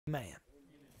Amen.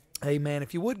 Amen.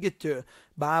 If you would get your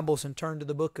Bibles and turn to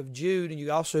the book of Jude, and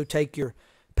you also take your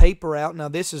paper out. Now,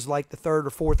 this is like the third or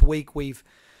fourth week we've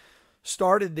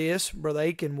started this, Brother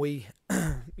Aiken.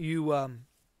 You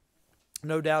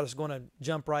no doubt is going to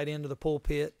jump right into the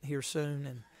pulpit here soon,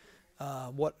 and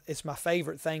it's my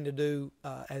favorite thing to do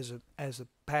as a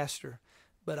pastor.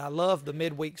 But I love the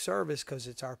midweek service because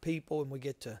it's our people, and we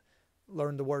get to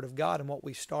learn the Word of God. And what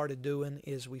we started doing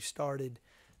is we started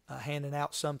handing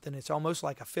out something. It's almost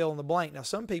like a fill in the blank. Now,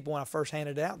 some people, when I first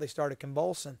handed it out, they started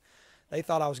convulsing. They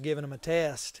thought I was giving them a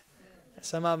test.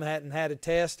 Some of them hadn't had a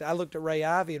test. I looked at Ray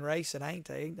Ivy, and Ray said, I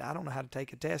don't know how to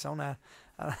take a test. I don't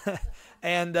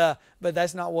know. But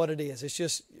that's not what it is. It's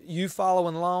just you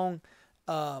following along,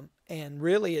 and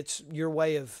really it's your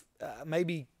way of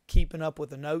maybe keeping up with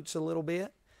the notes a little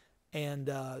bit.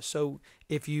 And so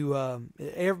if you,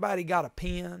 everybody got a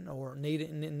pen or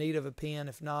in need of a pen.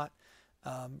 If not,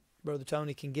 Brother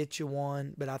Tony can get you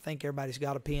one, but I think everybody's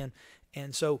got a pen.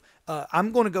 And so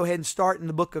I'm going to go ahead and start in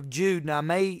the book of Jude. Now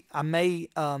I may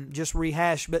just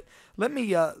rehash, but let me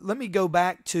go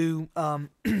back to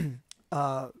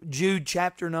Jude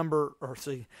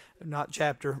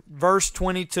verse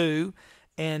 22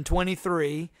 and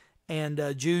 23,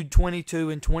 and Jude 22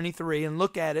 and 23, and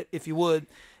look at it if you would.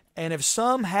 And if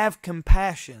some have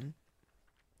compassion,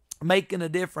 making a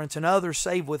difference, and others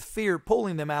save with fear,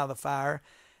 pulling them out of the fire,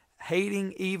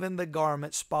 hating even the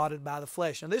garment spotted by the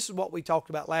flesh. Now, this is what we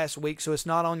talked about last week, so it's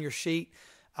not on your sheet.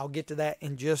 I'll get to that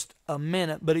in just a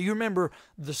minute. But you remember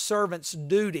the servant's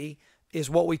duty is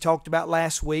what we talked about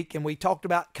last week, and we talked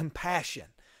about compassion,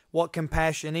 what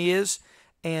compassion is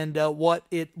and what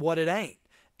it ain't.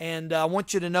 And I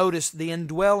want you to notice the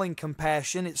indwelling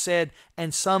compassion. It said,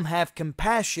 and some have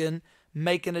compassion,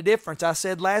 making a difference. I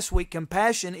said last week,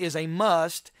 compassion is a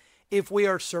must if we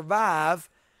are to survive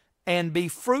and be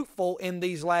fruitful in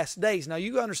these last days. Now,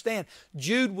 you understand,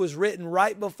 Jude was written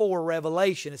right before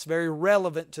Revelation. It's very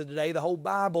relevant to today. The whole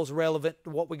Bible is relevant to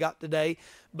what we got today.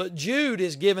 But Jude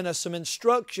is giving us some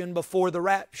instruction before the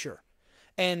rapture.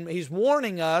 And he's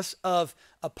warning us of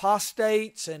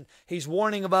apostates, and he's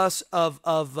warning of us of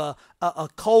a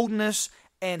coldness,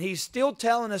 and he's still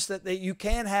telling us that you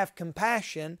can have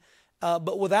compassion,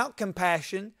 but without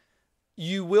compassion,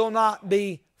 you will not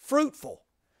be fruitful.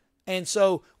 And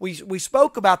so we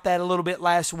spoke about that a little bit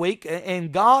last week,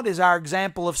 and God is our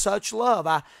example of such love.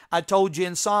 I told you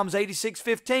in Psalms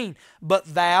 86:15,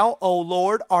 but thou, O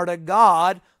Lord, art a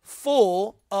God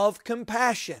full of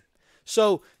compassion.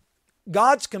 So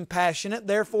God's compassionate,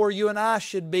 therefore you and I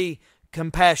should be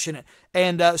compassionate.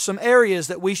 And some areas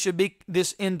that we should be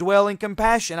this indwelling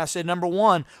compassion. I said, number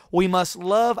one, we must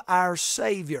love our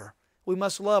Savior. We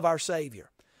must love our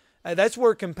Savior. That's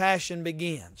where compassion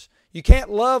begins. You can't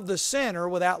love the sinner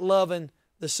without loving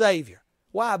the Savior.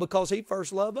 Why? Because He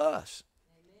first loved us.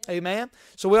 Amen?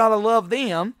 So we ought to love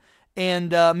them, and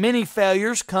many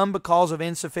failures come because of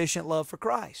insufficient love for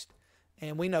Christ.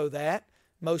 And we know that.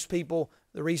 Most people,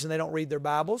 the reason they don't read their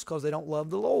Bibles is because they don't love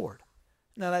the Lord.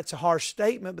 Now, that's a harsh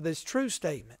statement, but it's a true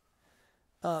statement.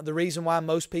 The reason why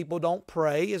most people don't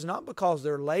pray is not because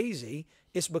they're lazy.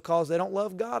 It's because they don't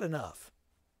love God enough.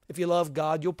 If you love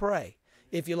God, you'll pray.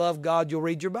 If you love God, you'll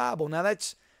read your Bible. Now,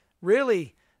 that's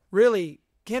really, really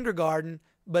kindergarten,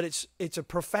 but it's a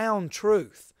profound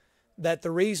truth that the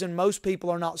reason most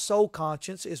people are not soul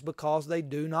conscious is because they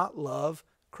do not love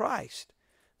Christ.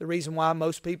 The reason why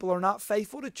most people are not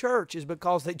faithful to church is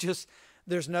because they've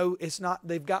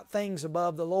got things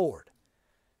above the Lord.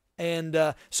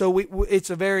 And so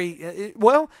it's a very,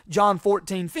 John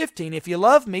 14:15, if you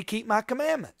love me, keep my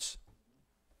commandments.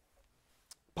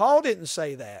 Paul didn't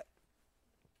say that.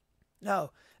 No,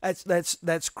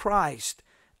 that's Christ.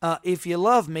 If you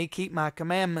love me, keep my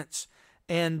commandments.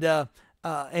 And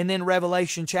then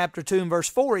Revelation chapter 2 and verse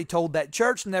 4, he told that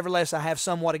church, nevertheless I have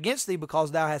somewhat against thee,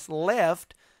 because thou hast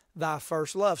left thy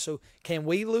first love. So can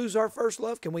we lose our first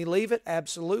love? Can we leave it?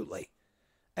 Absolutely.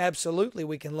 Absolutely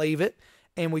we can leave it.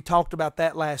 And we talked about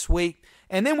that last week.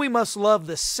 And then we must love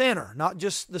the sinner, not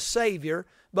just the Savior,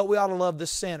 but we ought to love the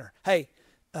sinner. Hey,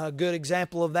 a good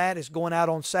example of that is going out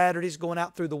on Saturdays, going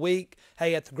out through the week.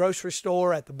 Hey, at the grocery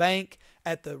store, at the bank,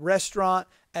 at the restaurant,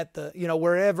 at the,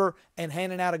 wherever, and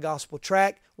handing out a gospel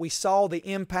tract. We saw the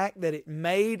impact that it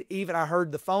made. Even I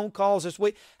heard the phone calls this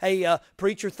week. Hey,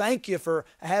 preacher, thank you for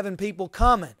having people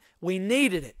coming. We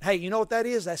needed it. Hey, you know what that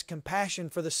is? That's compassion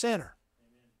for the sinner.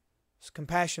 It's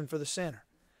compassion for the sinner.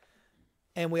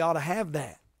 And we ought to have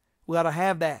that. We ought to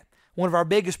have that. One of our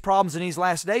biggest problems in these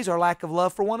last days is our lack of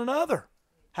love for one another.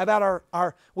 How about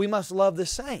we must love the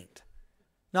saint?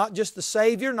 Not just the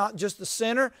Savior, not just the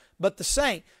sinner, but the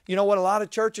saint. You know what a lot of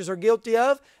churches are guilty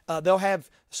of? They'll have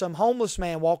some homeless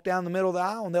man walk down the middle of the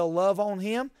aisle and they'll love on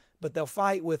him, but they'll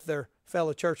fight with their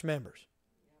fellow church members.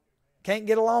 Can't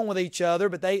get along with each other,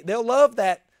 but they'll love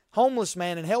that homeless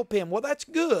man and help him. Well, that's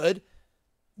good,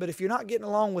 but if you're not getting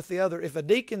along with the other, if a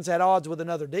deacon's at odds with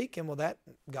another deacon, well, that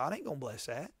God ain't going to bless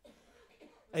that.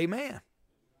 Amen.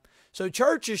 So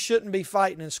churches shouldn't be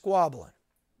fighting and squabbling.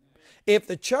 If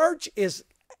the church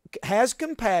has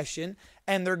compassion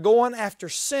and they're going after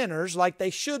sinners like they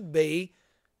should be,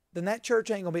 then that church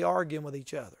ain't going to be arguing with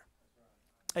each other.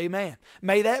 Amen.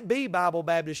 May that be Bible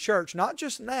Baptist Church, not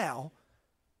just now.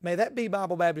 May that be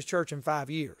Bible Baptist Church in 5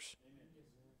 years,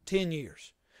 10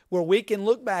 years, where we can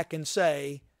look back and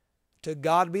say, to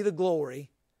God be the glory,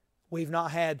 we've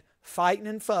not had fighting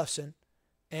and fussing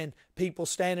and people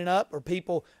standing up or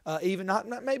people even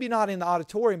maybe not in the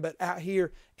auditorium, but out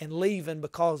here and leaving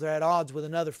because they're at odds with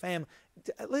another family.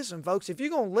 Listen, folks, if you're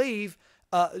going to leave,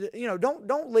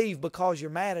 don't leave because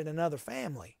you're mad at another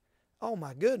family. Oh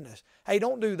my goodness. Hey,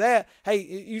 don't do that. Hey,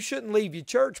 you shouldn't leave your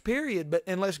church, period, but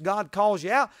unless God calls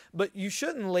you out. But you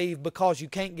shouldn't leave because you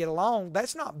can't get along.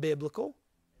 That's not biblical.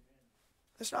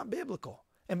 That's not biblical.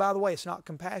 And by the way, it's not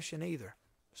compassion either.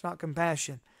 It's not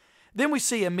compassion. Then we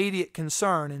see immediate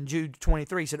concern in Jude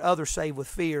 23. He said, others save with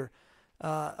fear.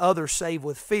 Others save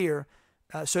with fear.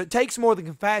 So it takes more than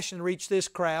compassion to reach this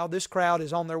crowd. This crowd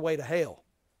is on their way to hell.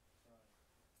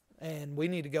 And we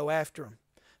need to go after them.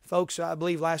 Folks, I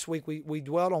believe last week we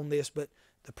dwelt on this, but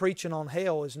the preaching on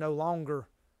hell is no longer,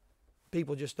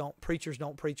 preachers don't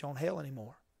preach on hell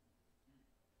anymore.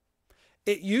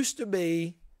 It used to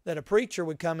be that a preacher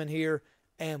would come in here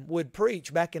and would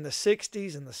preach back in the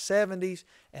 60s and the 70s,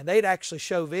 and they'd actually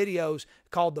show videos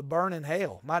called The Burning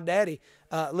Hell. My dad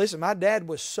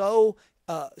was so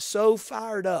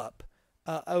fired up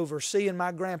over seeing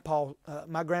my grandpa.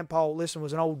 My grandpa,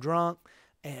 was an old drunk.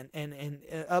 And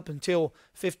up until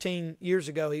 15 years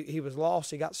ago, he was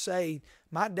lost. He got saved.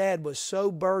 My dad was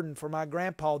so burdened for my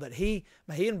grandpa that he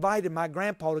invited my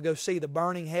grandpa to go see The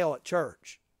Burning Hell at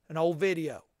church, an old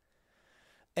video,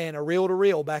 and a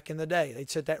reel-to-reel back in the day. They'd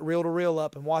set that reel-to-reel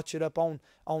up and watch it up on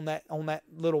that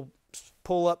little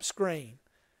pull-up screen.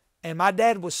 And my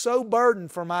dad was so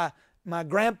burdened for my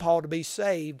grandpa to be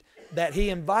saved that he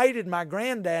invited my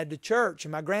granddad to church,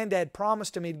 and my granddad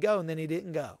promised him he'd go, and then he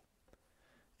didn't go.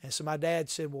 And so my dad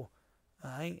said, well,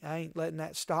 I ain't letting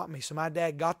that stop me. So my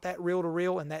dad got that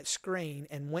reel-to-reel and that screen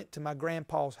and went to my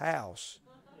grandpa's house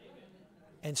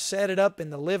and set it up in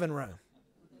the living room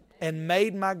and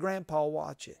made my grandpa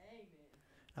watch it.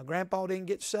 Now, grandpa didn't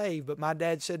get saved, but my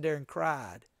dad sat there and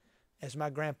cried as my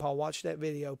grandpa watched that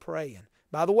video praying.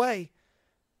 By the way,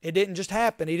 it didn't just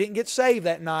happen. He didn't get saved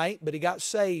that night, but he got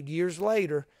saved years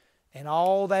later, and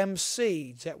all them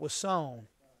seeds that was sown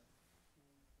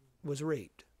was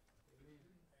reaped.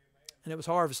 And it was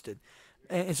harvested.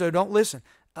 And so don't listen.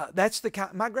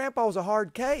 My grandpa was a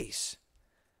hard case.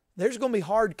 There's going to be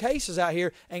hard cases out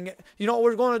here. And you know what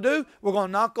we're going to do? We're going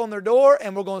to knock on their door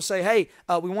and we're going to say, hey,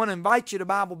 we want to invite you to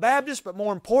Bible Baptist, but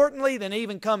more importantly than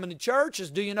even coming to church is,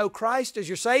 do you know Christ as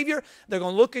your Savior? They're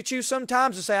going to look at you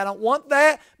sometimes and say, I don't want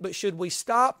that, but should we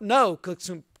stop? No,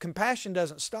 because compassion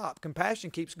doesn't stop. Compassion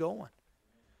keeps going.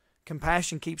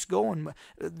 Compassion keeps going.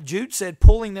 Jude said,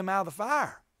 pulling them out of the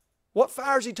fire. What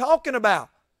fire is he talking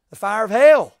about? The fire of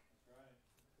hell.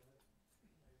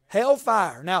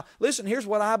 Hellfire. Now, listen, here's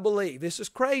what I believe. This is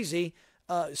crazy.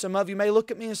 Some of you may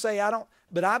look at me and say, I don't,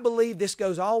 but I believe this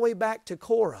goes all the way back to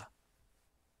Korah,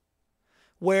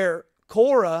 where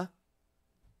Korah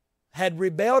had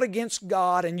rebelled against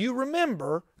God. And you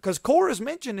remember, because Korah is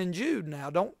mentioned in Jude now.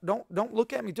 Don't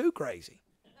look at me too crazy.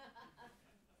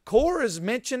 Korah is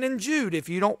mentioned in Jude. If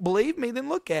you don't believe me, then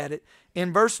look at it.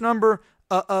 In verse number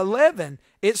 11,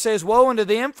 it says, woe unto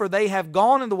them, for they have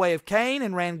gone in the way of Cain,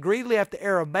 and ran greedily after the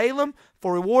heir of Balaam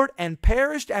for reward, and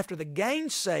perished after the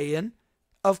gainsaying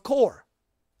of Korah.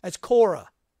 That's Korah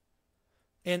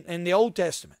in the Old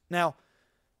Testament. Now,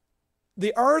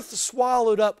 the earth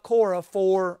swallowed up Korah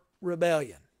for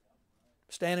rebellion,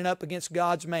 standing up against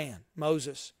God's man,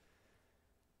 Moses.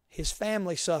 His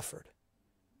family suffered.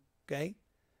 Okay?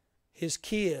 His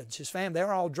kids, his family,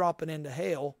 they're all dropping into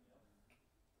hell.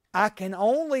 I can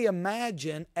only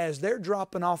imagine as they're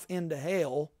dropping off into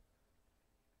hell,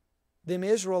 them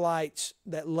Israelites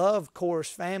that loved Korah's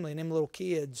family and them little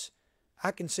kids,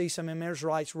 I can see some of them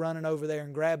Israelites running over there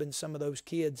and grabbing some of those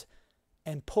kids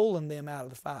and pulling them out of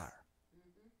the fire.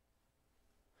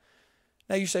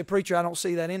 Now you say, preacher, I don't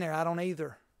see that in there. I don't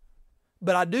either.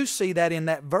 But I do see that in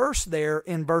that verse there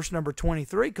in verse number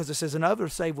 23, because it says, and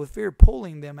others save with fear,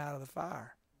 pulling them out of the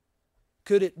fire.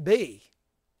 Could it be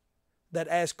that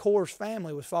as Korah's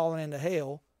family was falling into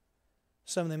hell,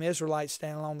 some of them Israelites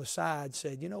standing along the side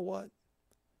said, you know what?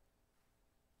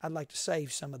 I'd like to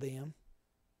save some of them.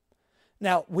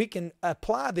 Now, we can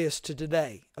apply this to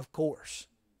today, of course,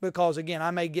 because, again,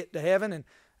 I may get to heaven, and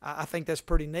I think that's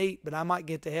pretty neat, but I might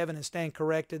get to heaven and stand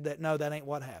corrected that, no, that ain't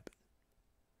what happened.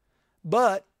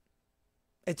 But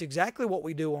it's exactly what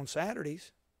we do on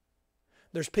Saturdays.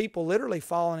 There's people literally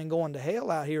falling and going to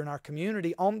hell out here in our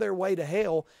community on their way to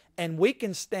hell, and we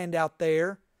can stand out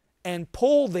there and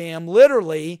pull them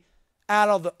literally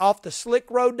off the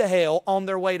slick road to hell on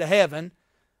their way to heaven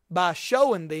by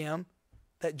showing them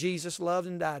that Jesus loved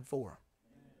and died for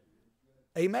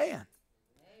them. Amen.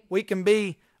 We can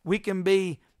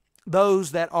be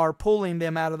those that are pulling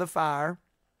them out of the fire.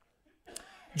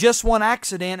 Just one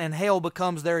accident and hell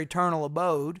becomes their eternal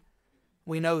abode.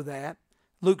 We know that.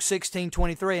 Luke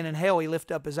 16:23, and in hell he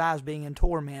lift up his eyes being in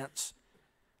torments.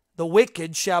 The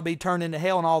wicked shall be turned into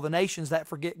hell, and all the nations that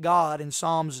forget God, in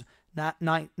Psalms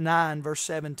 9 verse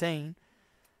 17.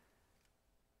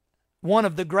 One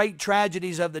of the great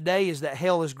tragedies of the day is that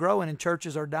hell is growing and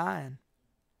churches are dying.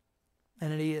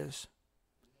 And it is.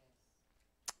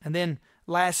 And then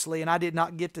lastly, and I did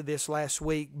not get to this last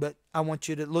week, but I want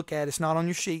you to look at it. It's not on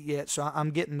your sheet yet, so I'm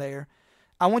getting there.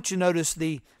 I want you to notice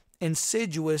the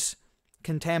insidious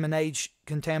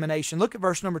contamination. Look at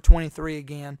verse number 23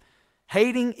 again.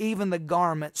 Hating even the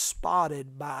garment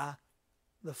spotted by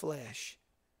the flesh.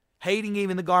 Hating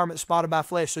even the garment spotted by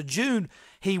flesh. So Jude,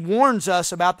 he warns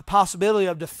us about the possibility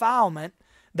of defilement,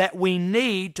 that we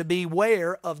need to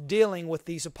beware of dealing with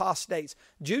these apostates.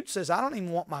 Jude says, I don't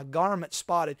even want my garment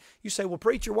spotted. You say, well,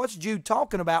 preacher, what's Jude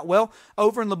talking about? Well,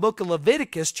 over in the book of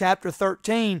Leviticus, chapter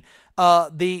 13,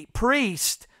 the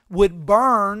priest would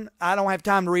burn. I don't have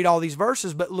time to read all these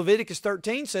verses, but Leviticus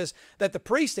 13 says that the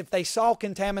priest, if they saw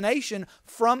contamination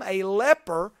from a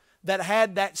leper that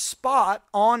had that spot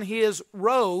on his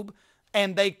robe,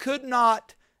 and they could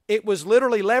not, it was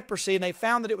literally leprosy, and they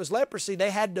found that it was leprosy,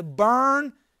 they had to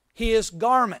burn his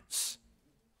garments.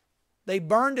 They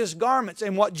burned his garments.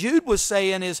 And what Jude was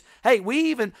saying is, hey,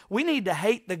 we need to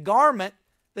hate the garment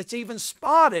that's even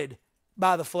spotted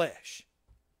by the flesh.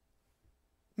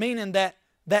 Meaning that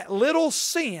little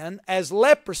sin, as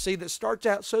leprosy, that starts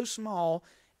out so small,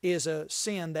 is a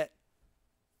sin that,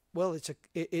 well,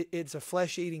 it's a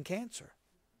flesh-eating cancer.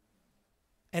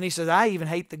 And he says, I even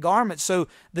hate the garment. So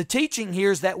the teaching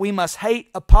here is that we must hate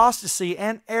apostasy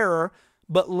and error,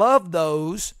 but love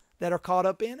those that are caught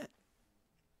up in it.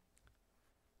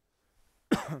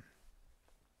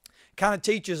 Kind of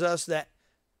teaches us that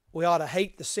we ought to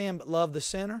hate the sin but love the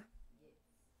sinner.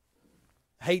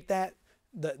 Hate that,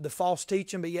 the false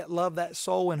teaching, but yet love that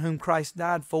soul in whom Christ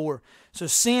died for. So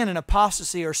sin and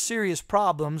apostasy are serious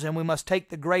problems, and we must take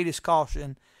the greatest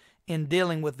caution in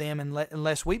dealing with them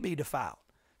unless we be defiled.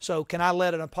 So can I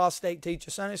let an apostate teach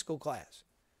a Sunday school class?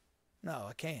 No,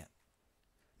 I can't.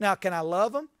 Now, can I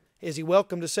love him? Is he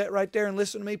welcome to sit right there and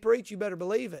listen to me preach? You better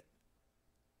believe it.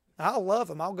 I'll love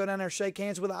him. I'll go down there and shake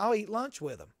hands with him. I'll eat lunch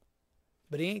with him.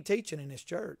 But he ain't teaching in his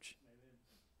church.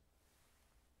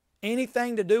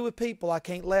 Anything to do with people, I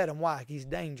can't let him. Why? He's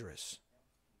dangerous.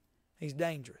 He's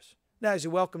dangerous. Now, is he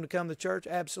welcome to come to church?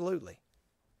 Absolutely.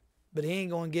 But he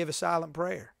ain't going to give a silent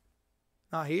prayer.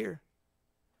 Not here.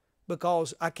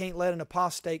 Because I can't let an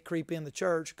apostate creep in the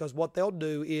church, because what they'll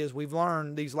do is, we've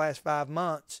learned these last 5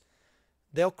 months,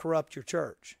 they'll corrupt your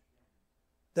church.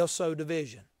 They'll sow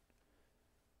division.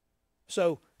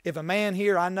 So if a man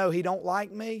here, I know he don't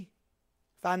like me,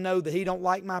 if I know that he don't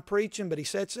like my preaching, but he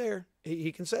sits there,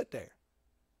 he can sit there.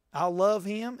 I'll love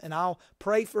him, and I'll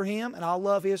pray for him, and I'll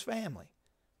love his family.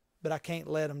 But I can't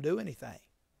let him do anything,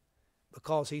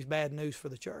 because he's bad news for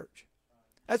the church.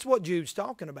 That's what Jude's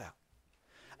talking about.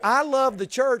 I love the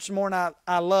church more than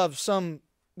I love some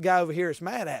guy over here that's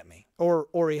mad at me,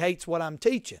 or he hates what I'm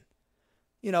teaching.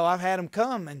 You know, I've had him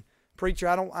come and, preacher,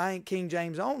 I ain't King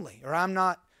James only, or I'm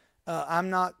not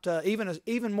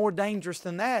even more dangerous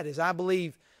than that is I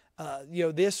believe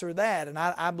this or that, and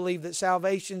I believe that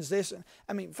salvation's this.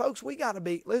 I mean, folks, we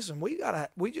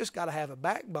just got to have a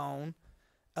backbone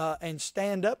and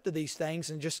stand up to these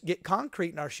things and just get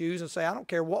concrete in our shoes and say, I don't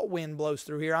care what wind blows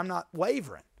through here, I'm not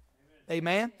wavering.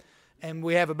 Amen. And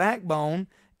we have a backbone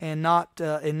and not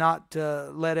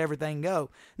let everything go.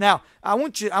 Now, I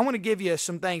want to give you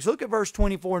some things. Look at verse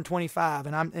 24 and 25,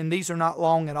 and these are not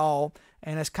long at all,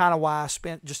 and that's kind of why I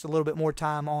spent just a little bit more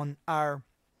time on our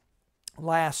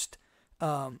last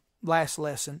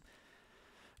lesson.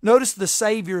 Notice the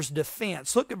Savior's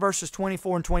defense. Look at verses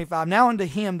 24 and 25. Now unto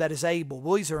him that is able.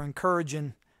 Well, these are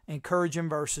encouraging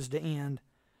verses to end.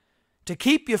 to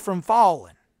keep you from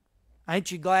falling.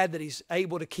 Ain't you glad that He's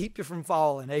able to keep you from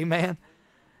falling? Amen.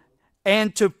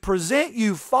 And to present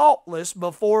you faultless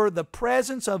before the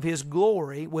presence of His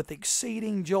glory with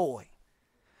exceeding joy.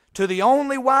 To the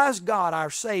only wise God, our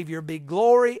Savior, be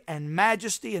glory and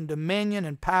majesty and dominion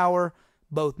and power,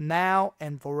 both now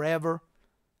and forever.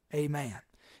 Amen.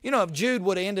 You know, if Jude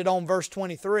would have ended on verse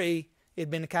 23,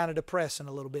 it'd been kind of depressing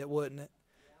a little bit, wouldn't it?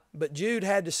 But Jude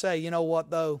had to say, you know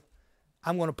what, though?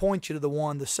 I'm going to point you to the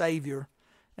one, the Savior.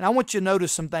 And I want you to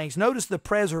notice some things. Notice the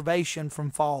preservation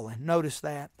from falling. Notice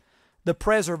that. The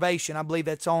preservation, I believe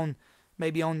that's on,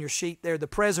 maybe on your sheet there. The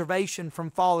preservation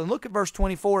from falling. Look at verse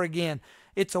 24 again.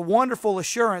 It's a wonderful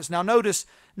assurance. Now notice,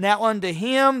 now unto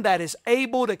Him that is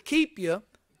able to keep you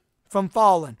from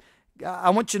falling. I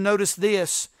want you to notice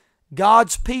this.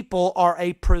 God's people are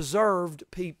a preserved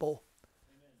people.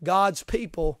 God's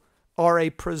people are a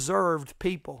preserved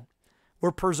people.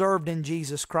 We're preserved in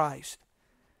Jesus Christ.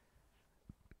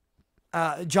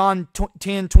 John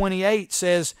 10:28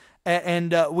 says,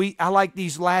 I like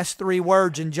these last three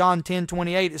words in John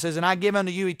 10:28. It says, and I give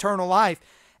unto you eternal life,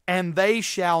 and they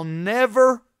shall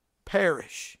never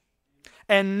perish,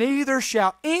 and neither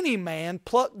shall any man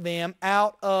pluck them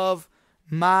out of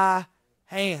my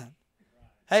hand.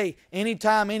 Hey,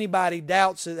 anytime anybody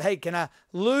doubts that, hey, can I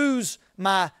lose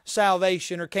my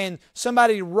salvation, or can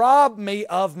somebody rob me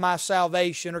of my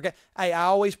salvation? Or hey, I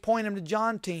always point them to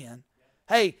John 10.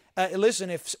 Hey, listen,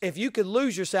 if you could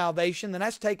lose your salvation, then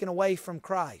that's taken away from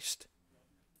Christ.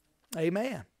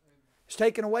 Amen. It's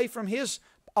taken away from His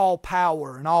all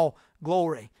power and all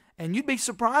glory. And you'd be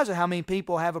surprised at how many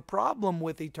people have a problem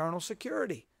with eternal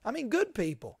security. I mean, good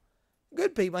people.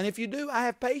 Good people. And if you do, I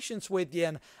have patience with you.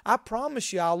 And I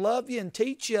promise you, I'll love you and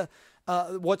teach you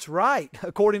what's right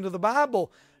according to the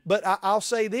Bible. But I'll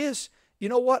say this, you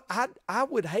know what? I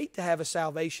would hate to have a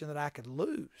salvation that I could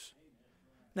lose.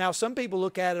 Now, some people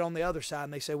look at it on the other side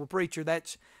and they say, well, preacher,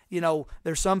 that's, you know,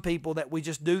 there's some people that we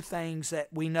just do things that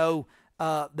we know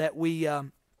that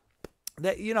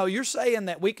you know, you're saying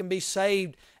that we can be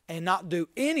saved and not do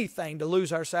anything to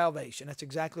lose our salvation. That's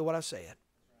exactly what I said.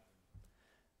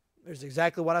 There's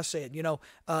exactly what I said. You know,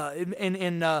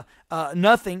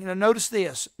 nothing, notice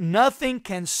this, nothing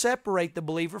can separate the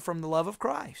believer from the love of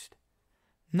Christ.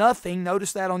 Nothing,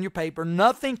 notice that on your paper,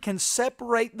 nothing can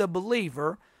separate the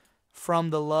believer from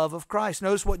the love of Christ.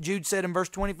 Notice what Jude said in verse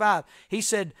 25. He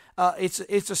said,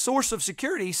 it's a source of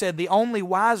security. He said, the only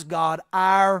wise God,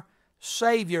 our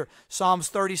Savior. Psalms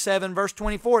 37 verse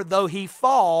 24, though he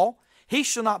fall, he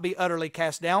shall not be utterly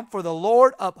cast down, for the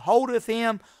Lord upholdeth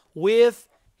him with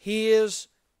His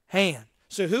hand.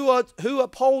 So who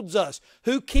upholds us?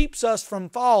 Who keeps us from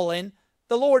falling?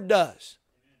 The Lord does.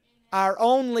 Our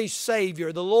only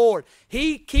Savior, the Lord.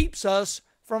 He keeps us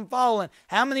from falling.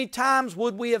 How many times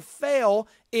would we have failed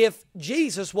if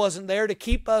Jesus wasn't there to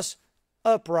keep us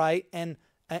upright and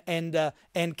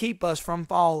keep us from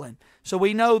falling? So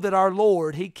we know that our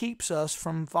Lord, He keeps us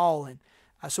from falling.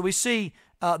 So we see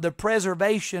the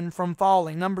preservation from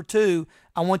falling. Number two,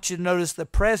 I want you to notice the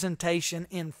presentation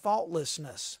in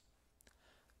faultlessness.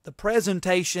 The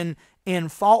presentation in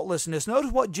faultlessness.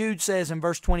 Notice what Jude says in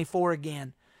verse 24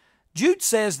 again. Jude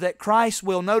says that Christ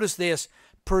will, notice this,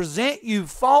 present you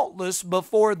faultless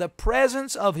before the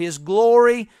presence of His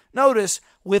glory. Notice,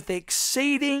 with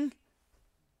exceeding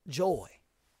joy.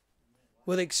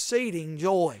 With exceeding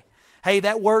joy. Hey,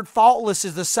 that word faultless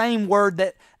is the same word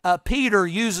that Peter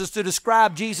uses to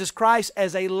describe Jesus Christ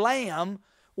as a lamb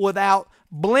without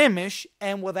blemish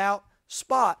and without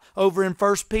spot. Over in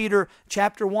 1 Peter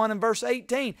chapter 1 and verse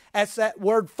 18. That's that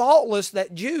word faultless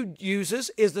that Jude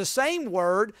uses is the same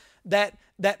word that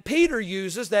Peter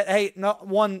uses, that, hey, not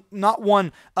one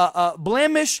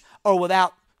blemish or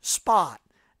without spot.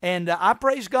 And I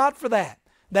praise God for that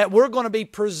we're going to be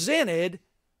presented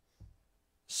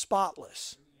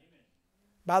spotless.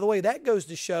 By the way, that goes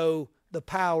to show the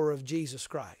power of Jesus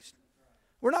Christ.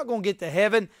 We're not going to get to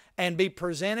heaven and be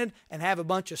presented and have a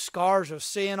bunch of scars of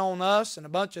sin on us and a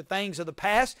bunch of things of the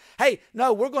past. Hey,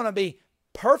 no, we're going to be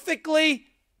perfectly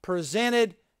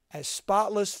presented as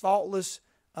spotless, faultless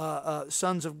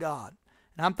sons of God.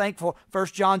 And I'm thankful. 1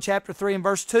 John chapter 3 and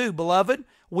verse 2, beloved,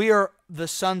 we are the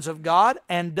sons of God,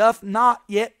 and doth not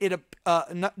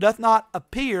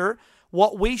appear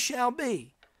what we shall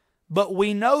be. But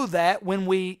we know that when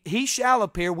He shall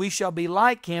appear, we shall be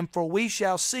like Him, for we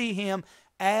shall see Him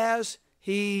as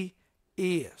He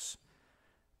is.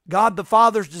 God the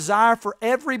Father's desire for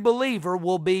every believer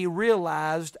will be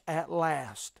realized at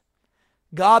last.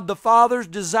 God the Father's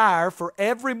desire for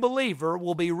every believer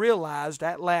will be realized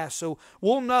at last. So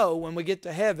we'll know when we get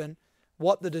to heaven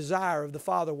what the desire of the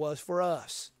Father was for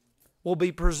us. will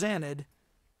be presented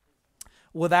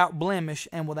without blemish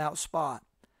and without spot.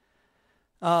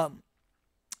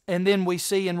 And then we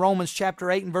see in Romans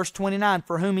chapter 8 and verse 29,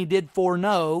 for whom he did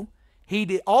foreknow,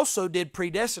 also did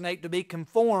predestinate to be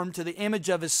conformed to the image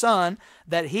of his Son,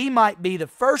 that he might be the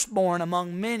firstborn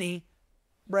among many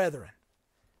brethren.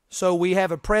 So we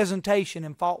have a presentation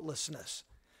in faultlessness.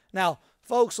 Now,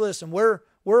 folks, listen, we're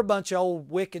a bunch of old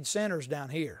wicked sinners down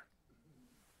here.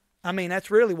 I mean,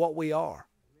 that's really what we are.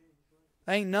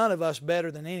 Ain't none of us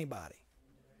better than anybody.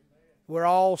 We're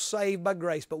all saved by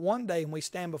grace. But one day when we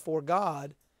stand before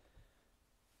God,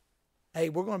 hey,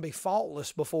 we're going to be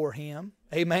faultless before Him.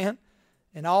 Amen?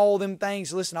 And all them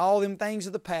things, listen, all them things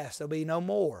of the past, there'll be no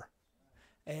more.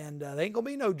 And there ain't going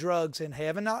to be no drugs in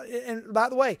heaven. And by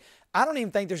the way, I don't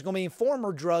even think there's going to be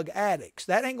former drug addicts.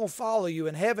 That ain't going to follow you.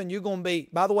 In heaven, you're going to be,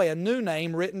 by the way, a new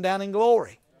name written down in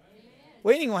glory. Amen.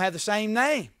 We ain't going to have the same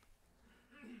name.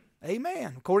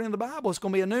 Amen. According to the Bible, it's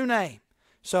going to be a new name.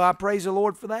 So I praise the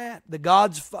Lord for that.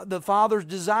 The Father's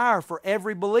desire for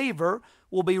every believer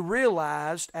will be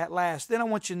realized at last. Then I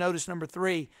want you to notice number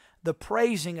 3, the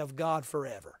praising of God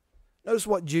forever. Notice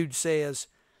what Jude says.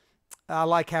 I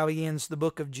like how he ends the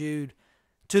book of Jude.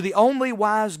 To the only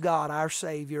wise God, our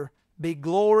Savior, be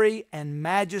glory and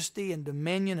majesty and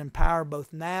dominion and power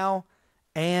both now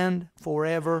and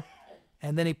forever.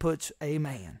 And then he puts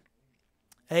amen.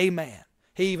 Amen.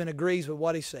 He even agrees with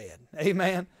what he said.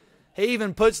 Amen. He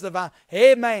even puts the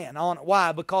amen on it.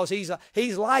 Why? Because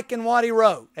he's liking what he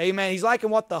wrote. Amen. He's liking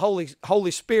what the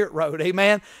Holy Spirit wrote.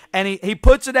 Amen. And he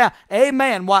puts it down.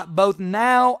 Amen. What? Both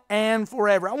now and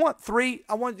forever. I want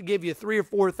to give you 3 or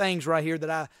 4 things right here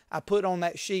that I put on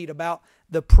that sheet about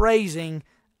the praising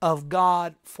of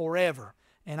God forever.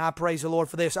 And I praise the Lord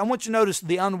for this. I want you to notice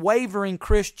the unwavering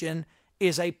Christian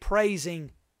is a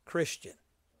praising Christian.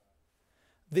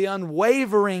 The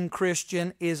unwavering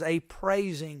Christian is a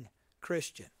praising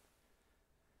Christian.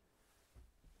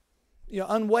 You know,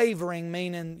 unwavering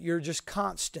meaning you're just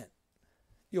constant.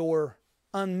 You're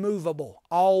unmovable,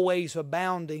 always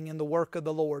abounding in the work of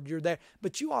the Lord. You're there.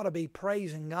 But you ought to be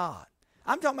praising God.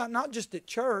 I'm talking about not just at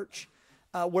church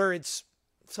where it's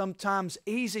sometimes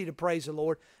easy to praise the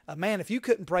Lord. Man, if you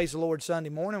couldn't praise the Lord Sunday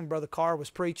morning when Brother Carr was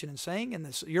preaching and singing,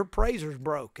 your praisers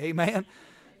broke. Amen?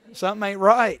 Something ain't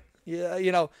right. Yeah,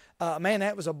 you know, man,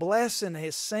 that was a blessing,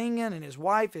 his singing and his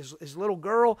wife, his little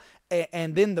girl,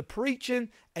 and then the preaching,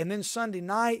 and then Sunday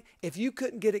night. If you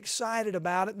couldn't get excited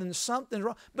about it, then something's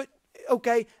wrong. But,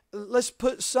 okay, let's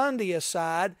put Sunday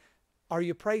aside. Are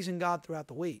you praising God throughout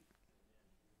the week?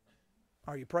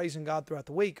 Are you praising God throughout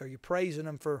the week? Are you praising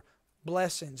Him for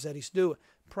blessings that He's doing?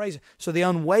 Praising. So the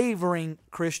unwavering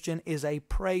Christian is a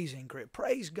praising Christian.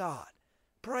 Praise God.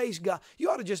 Praise God.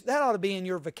 That ought to be in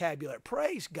your vocabulary.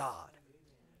 Praise God.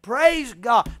 Praise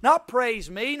God. Not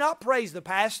praise me, not praise the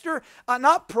pastor,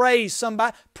 not praise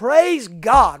somebody. Praise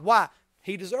God. Why?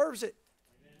 He deserves it.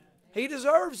 He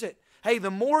deserves it. Hey,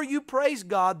 the more you praise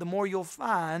God, the more you'll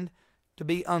find to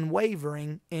be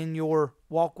unwavering in your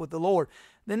walk with the Lord.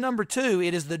 Then number 2,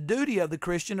 it is the duty of the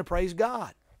Christian to praise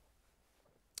God.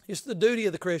 It's the duty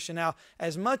of the Christian. Now,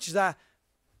 as much as I'm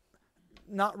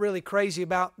not really crazy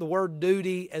about the word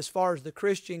duty as far as the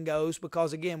Christian goes,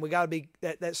 because again, we got to be,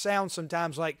 that sounds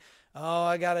sometimes like, oh,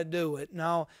 I got to do it.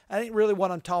 No, that ain't really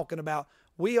what I'm talking about.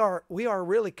 We are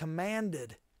really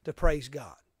commanded to praise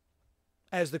God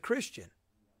as the Christian.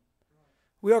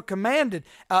 We are commanded.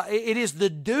 It is the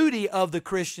duty of the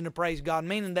Christian to praise God,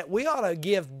 meaning that we ought to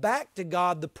give back to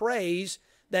God the praise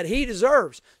that He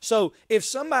deserves. So if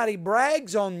somebody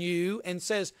brags on you and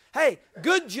says, hey,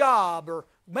 good job, or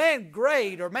man,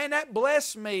 great, or man, that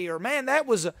blessed me, or man, that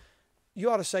was you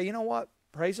ought to say, you know what?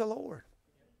 Praise the Lord.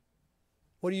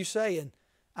 What are you saying?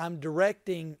 I'm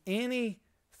directing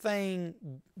anything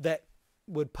that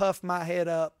would puff my head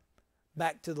up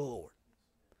back to the Lord.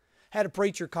 Had a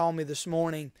preacher call me this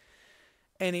morning,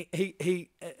 and he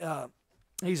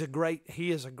is a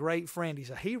great friend. He's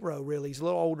a hero, really. He's a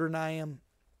little older than I am.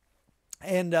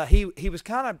 And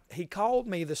he called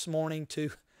me this morning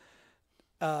to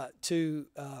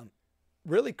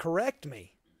really correct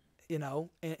me, you know,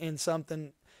 in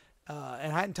something.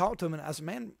 And I hadn't talked to him, and I said,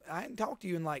 man, I hadn't talked to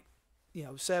you in like,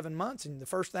 7 months, and the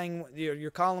first thing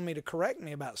you're calling me to correct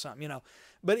me about something,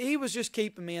 But he was just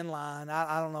keeping me in line.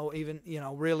 I don't know even,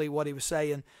 really what he was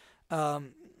saying. But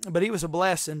he was a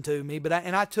blessing to me.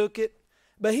 And I took it.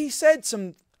 But he said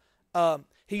some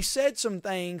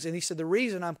things, and he said, the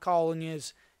reason I'm calling you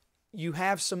is you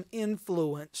have some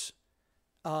influence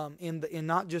in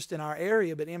not just in our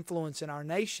area, but influence in our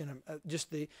nation. Just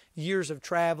the years of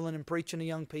traveling and preaching to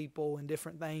young people and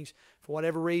different things. For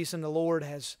whatever reason, the Lord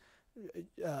has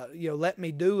let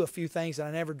me do a few things that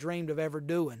I never dreamed of ever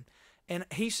doing. And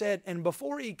he said, and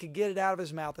before he could get it out of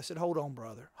his mouth, I said, hold on,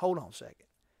 brother. Hold on a second.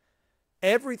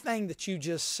 Everything that you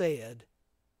just said,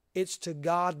 it's to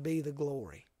God be the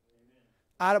glory.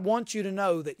 I want you to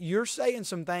know that you're saying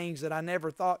some things that I never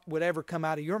thought would ever come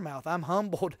out of your mouth. I'm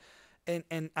humbled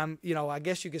and I'm, I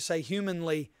guess you could say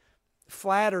humanly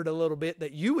flattered a little bit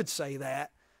that you would say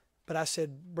that. But I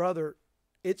said, brother,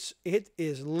 it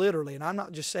is literally, and I'm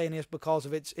not just saying this because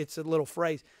of it's a little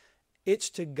phrase.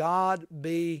 It's to God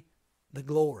be the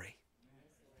glory.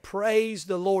 Praise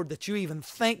the Lord that you even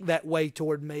think that way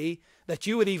toward me, that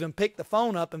you would even pick the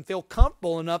phone up and feel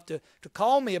comfortable enough to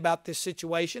call me about this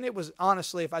situation. It was,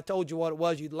 honestly, if I told you what it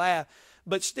was, you'd laugh.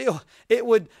 But still, it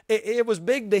was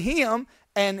big to him.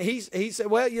 And he said,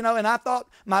 well, and I thought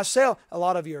myself, a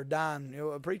lot of you are dying.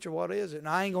 Preacher, what is it? And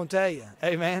I ain't going to tell you.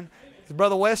 Amen.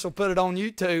 Brother Wes will put it on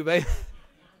YouTube. Amen.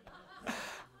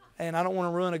 And I don't want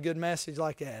to ruin a good message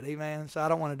like that. Amen. So I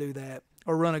don't want to do that.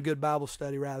 Or run a good Bible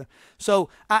study, rather. So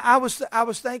I was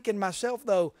thinking myself,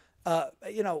 though,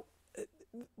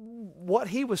 what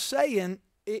he was saying,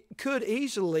 it could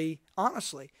easily,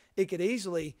 honestly,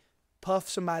 puff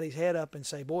somebody's head up and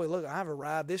say, boy, look, I've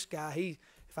arrived. This guy,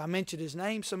 if I mentioned his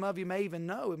name, some of you may even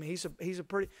know him. He's a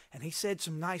pretty, and he said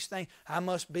some nice things. I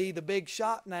must be the big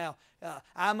shot now.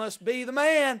 I must be the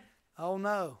man. Oh,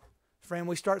 no. Friend,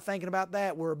 we start thinking about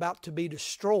that, we're about to be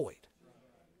destroyed.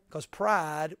 Because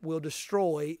pride will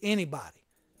destroy anybody.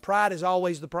 Pride is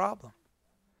always the problem.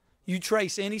 You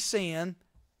trace any sin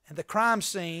at the crime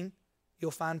scene,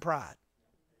 you'll find pride.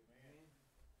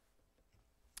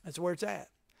 That's where it's at.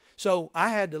 So I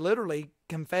had to literally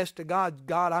confess to God,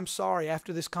 God, I'm sorry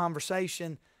after this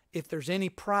conversation, if there's any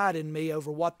pride in me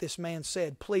over what this man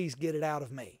said, please get it out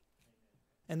of me.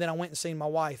 And then I went and seen my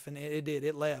wife, and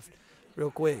it left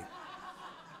real quick.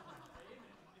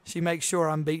 She makes sure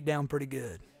I'm beat down pretty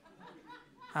good.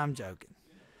 I'm joking.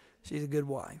 She's a good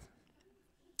wife.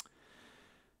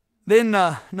 Then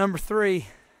number three,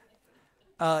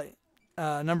 I'll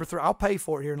pay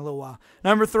for it here in a little while.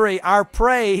 Number 3, our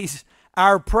praise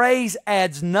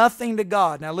adds nothing to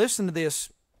God. Now listen to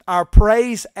this. Our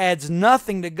praise adds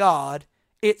nothing to God.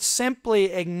 It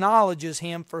simply acknowledges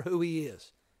Him for who He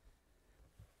is.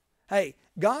 Hey,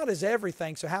 God is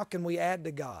everything, so how can we add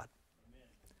to God?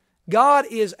 God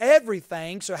is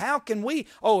everything, so how can we,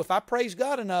 if I praise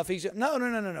God enough, He's,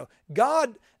 no.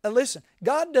 God, listen,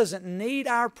 God doesn't need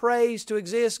our praise to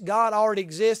exist. God already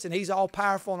exists, and He's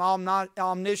all-powerful and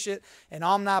omniscient and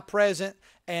omnipresent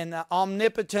and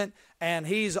omnipotent, and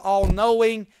He's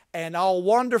all-knowing and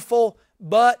all-wonderful.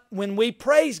 But when we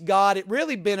praise God, it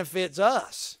really benefits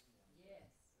us.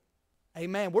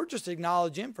 Amen. We're just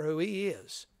acknowledging Him for who He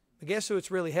is. But guess who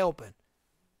it's really helping?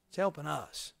 It's helping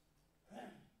us.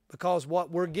 Because what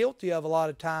we're guilty of a lot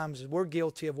of times is we're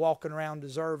guilty of walking around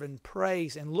deserving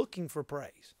praise and looking for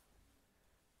praise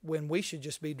when we should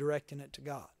just be directing it to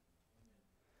God.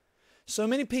 So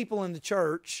many people in the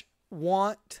church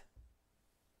want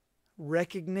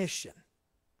recognition,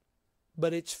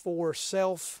 but it's for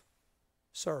self-service.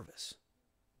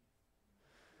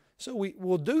 So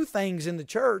we'll do things in the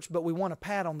church, but we want a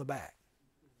pat on the back.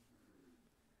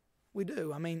 We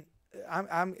do. I mean,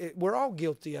 we're all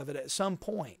guilty of it at some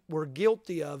point. We're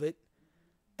guilty of it,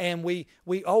 and we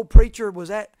preacher, was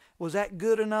that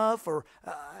good enough? Or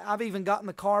I've even got in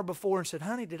the car before and said,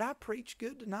 honey, did I preach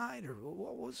good tonight? Or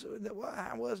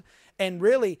how was? And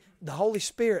really, the Holy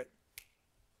Spirit,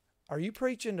 are you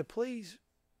preaching to please?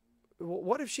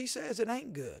 What if she says it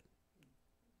ain't good?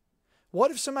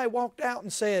 What if somebody walked out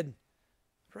and said,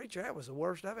 preacher, that was the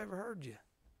worst I've ever heard you?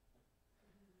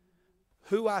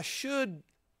 Who I should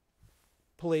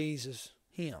pleases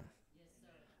Him.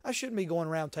 I shouldn't be going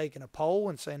around taking a poll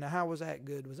and saying, now, how was that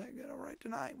good? Was that good all right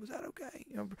tonight? Was that okay?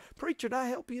 Preacher, did I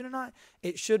help you tonight?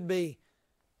 It should be,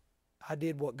 I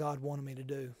did what God wanted me to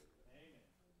do.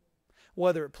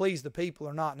 Whether it pleased the people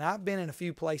or not. Now, I've been in a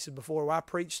few places before where I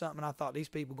preached something and I thought, these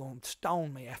people are going to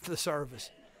stone me after the service.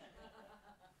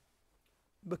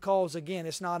 Because, again,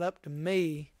 it's not up to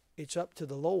me. It's up to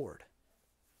the Lord.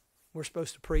 We're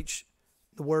supposed to preach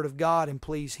the Word of God and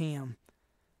please Him.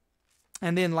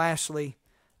 And then lastly,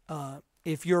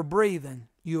 if you're breathing,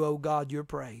 you owe God your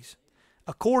praise.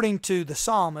 According to the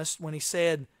psalmist, when he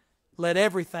said, let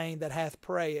everything that hath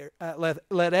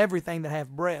let everything that hath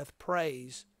breath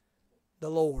praise the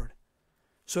Lord.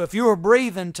 So if you are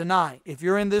breathing tonight, if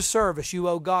you're in this service, you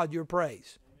owe God your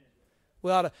praise.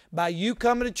 Well, by you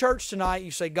coming to church tonight,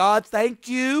 you say, God, thank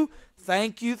you.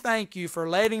 Thank you for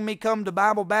letting me come to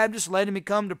Bible Baptist, letting me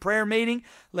come to prayer meeting,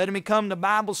 letting me come to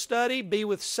Bible study, be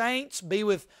with saints, be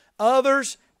with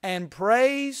others, and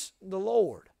praise the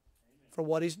Lord for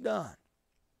what He's done.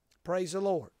 Praise the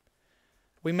Lord.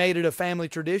 We made it a family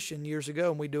tradition years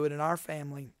ago, and we do it in our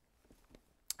family.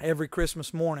 Every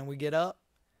Christmas morning we get up.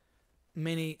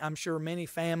 I'm sure many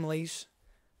families,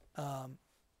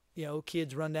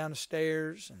 kids run down the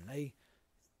stairs and they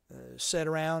sit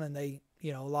around and they,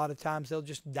 a lot of times they'll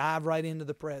just dive right into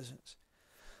the presents.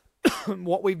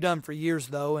 What we've done for years,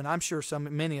 though, and I'm sure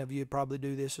many of you probably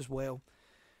do this as well,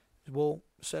 is we'll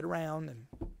sit around and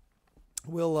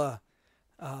we'll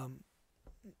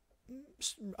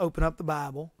open up the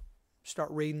Bible, start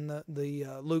reading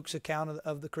the Luke's account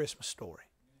of the Christmas story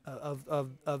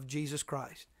of Jesus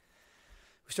Christ.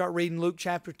 We start reading Luke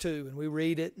chapter 2, and we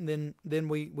read it, and then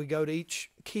we go to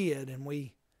each kid, and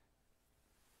we,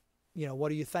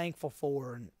 what are you thankful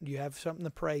for? And do you have something to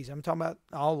praise? I'm talking about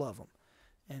all of them,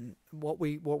 and what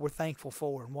we're thankful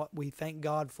for, and what we thank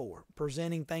God for,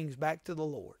 presenting things back to the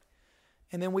Lord.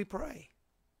 And then we pray.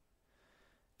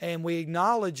 And we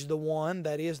acknowledge the one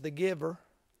that is the giver.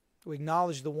 We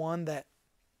acknowledge the one that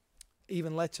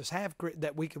even lets us have,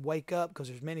 that we could wake up, because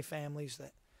there's many families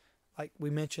that, like we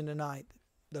mentioned tonight,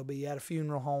 they'll be at a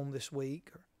funeral home this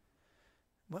week.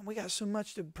 Well, we got so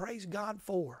much to praise God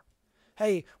for.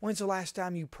 Hey, when's the last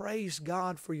time you praised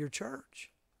God for your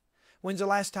church? When's the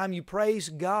last time you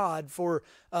praised God for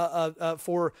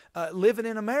living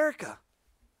in America?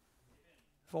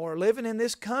 For living in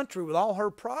this country with all her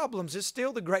problems. It's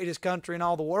still the greatest country in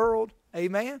all the world.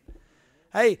 Amen?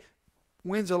 Hey,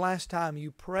 when's the last time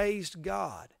you praised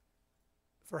God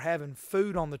for having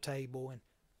food on the table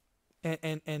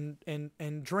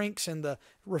and drinks in the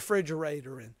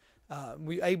refrigerator, and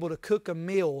we're able to cook a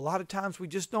meal? A lot of times we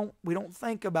don't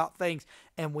think about things,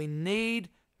 and we need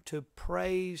to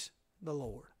praise the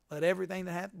Lord. Let everything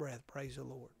that hath breath praise the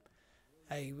Lord.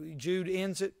 Hey, Jude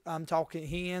ends it.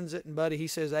 He ends it, and buddy, he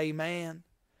says amen.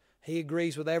 He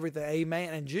agrees with everything.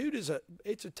 Amen. And Jude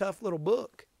it's a tough little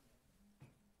book.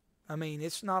 I mean,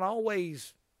 it's not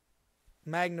always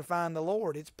magnifying the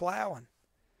Lord. It's plowing.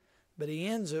 But he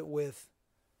ends it with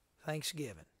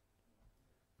thanksgiving.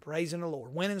 Praising the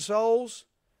Lord. Winning souls,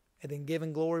 and then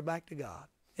giving glory back to God.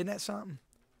 Isn't that something?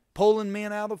 Pulling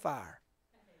men out of the fire.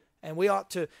 And we ought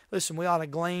to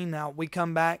glean. Now, we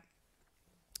come back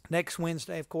next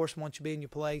Wednesday, of course, once you be in your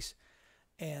place,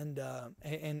 and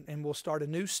we'll start a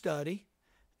new study,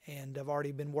 and I've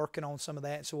already been working on some of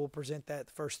that, so we'll present that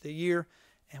the first of the year,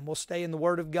 and we'll stay in the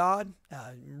Word of God.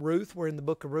 Ruth, we're in the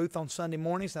book of Ruth on Sunday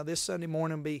mornings. Now, this Sunday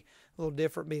morning will be a little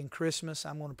different, being Christmas.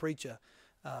 I'm going to preach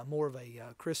more of a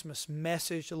Christmas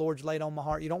message the Lord's laid on my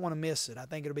heart. You don't want to miss it. I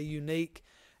think it'll be unique,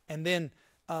 and then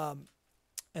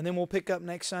we'll pick up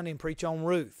next Sunday and preach on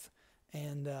Ruth.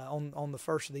 And on the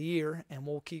first of the year, and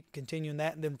we'll keep continuing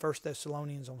that, and then 1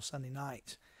 Thessalonians on Sunday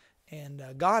nights. And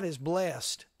God has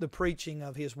blessed the preaching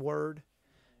of His Word,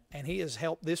 and He has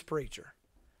helped this preacher,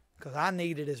 because I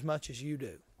need it as much as you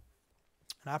do.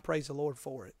 And I praise the Lord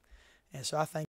for it. And so I thank